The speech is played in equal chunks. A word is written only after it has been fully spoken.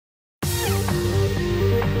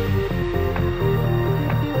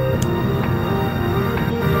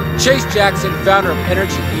Chase Jackson, founder of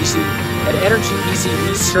Energy Easy. At Energy Easy,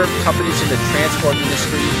 we serve companies in the transport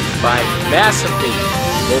industry by massively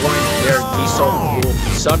lowering their diesel fuel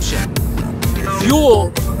consumption.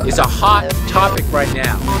 Fuel is a hot topic right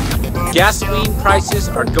now. Gasoline prices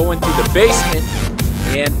are going through the basement,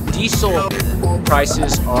 and diesel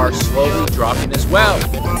prices are slowly dropping as well.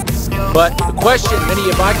 But the question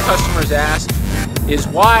many of my customers ask is,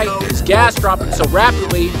 why is gas dropping so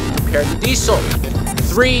rapidly compared to diesel?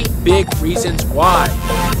 Three big reasons why.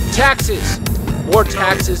 Taxes. More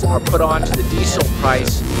taxes are put on to the diesel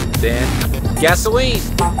price than gasoline.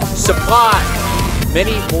 Supply.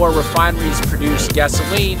 Many more refineries produce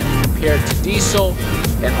gasoline compared to diesel,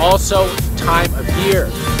 and also time of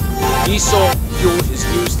year. Diesel fuel is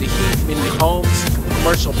used to heat many homes,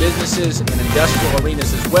 commercial businesses, and industrial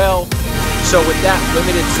arenas as well. So with that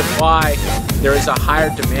limited supply, there is a higher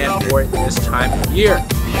demand for it this time of year.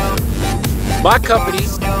 My company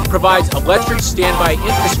provides electric standby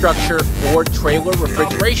infrastructure for trailer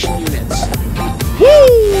refrigeration units.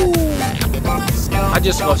 Woo! I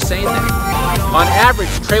just love saying that. On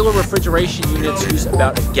average, trailer refrigeration units use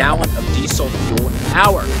about a gallon of diesel fuel an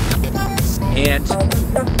hour. And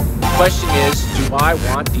the question is, do I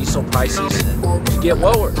want diesel prices to get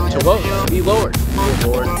lower, to be lowered? Of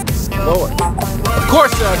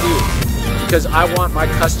course I do, because I want my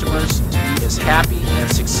customers to be as happy and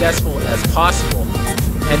successful as possible.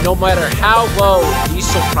 And no matter how low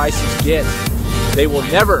diesel prices get, they will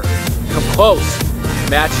never come close to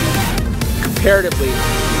matching comparatively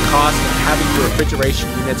the cost of having your refrigeration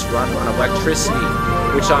units run on electricity,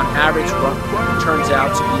 which on average turns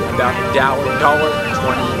out to be about $1.20 a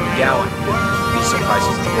gallon. Diesel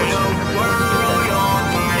prices, of course, will never get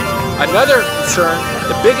that. Another concern,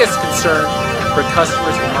 the biggest concern for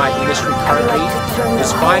customers in my industry currently,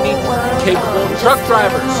 is finding capable truck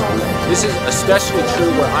drivers. This is especially true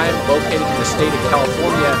where I am located in the state of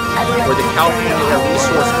California, where the California Air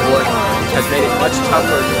Resource Board has made it much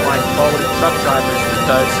tougher to find quality truck drivers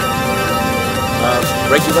because of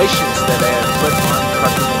regulations that they have put on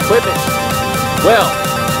trucking equipment. Well,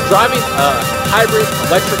 driving a hybrid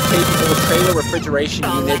electric capable trailer refrigeration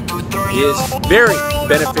unit is very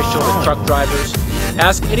beneficial to truck drivers.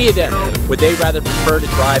 Ask any of them, would they rather prefer to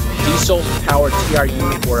drive a diesel-powered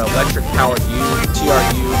TRU or electric-powered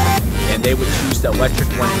TRU, and they would choose the electric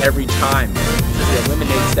one every time because it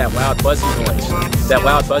eliminates that loud buzzing noise. That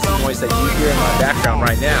loud buzzing noise that you hear in my background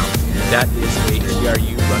right now, that is a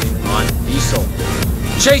TRU running on diesel.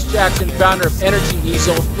 Chase Jackson, founder of Energy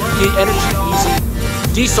Easy.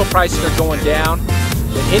 Diesel prices are going down.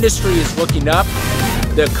 The industry is looking up.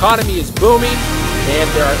 The economy is booming. And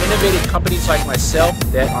there are innovative companies like myself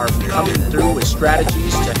that are coming through with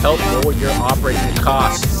strategies to help lower your operating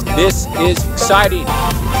costs. This is exciting.